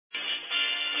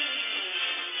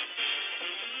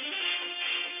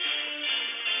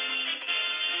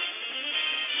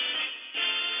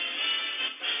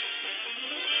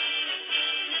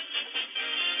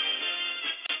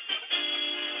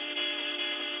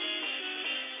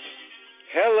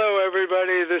Hello,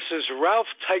 everybody. This is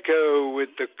Ralph Tycho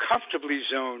with the Comfortably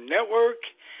Zone Network,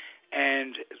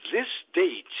 and this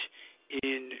date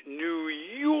in New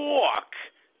York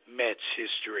Mets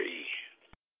history.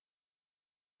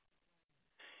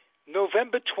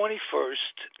 November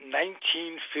 21st,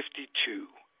 1952.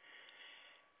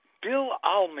 Bill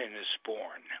Alman is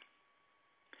born.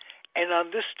 And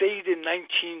on this date in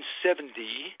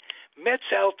 1970,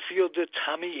 Mets outfielder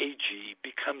Tommy Agee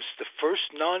becomes the first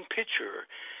non-pitcher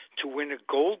to win a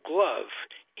Gold Glove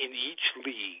in each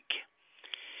league.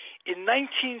 In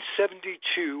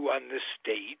 1972, on this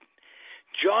date,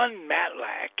 Jon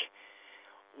Matlack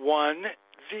won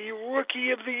the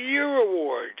Rookie of the Year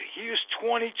award. He was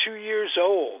 22 years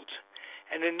old.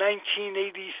 And in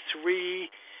 1983,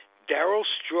 Darryl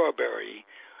Strawberry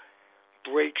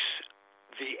breaks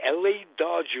the LA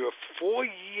Dodger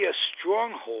 4-year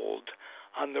stronghold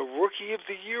on the Rookie of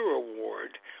the Year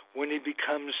award when he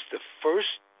becomes the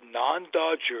first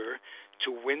non-Dodger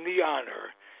to win the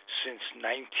honor since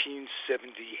 1978.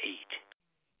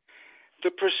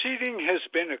 The proceeding has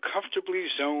been a Comfortably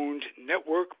Zoned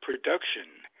network production.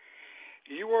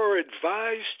 You are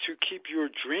advised to keep your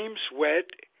dreams wet,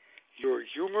 your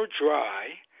humor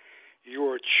dry,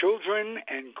 your children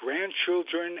and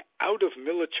grandchildren out of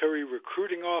military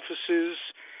recruiting offices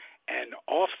and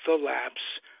off the laps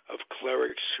of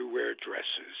clerics who wear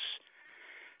dresses.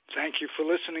 Thank you for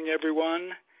listening,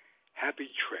 everyone. Happy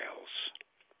trails.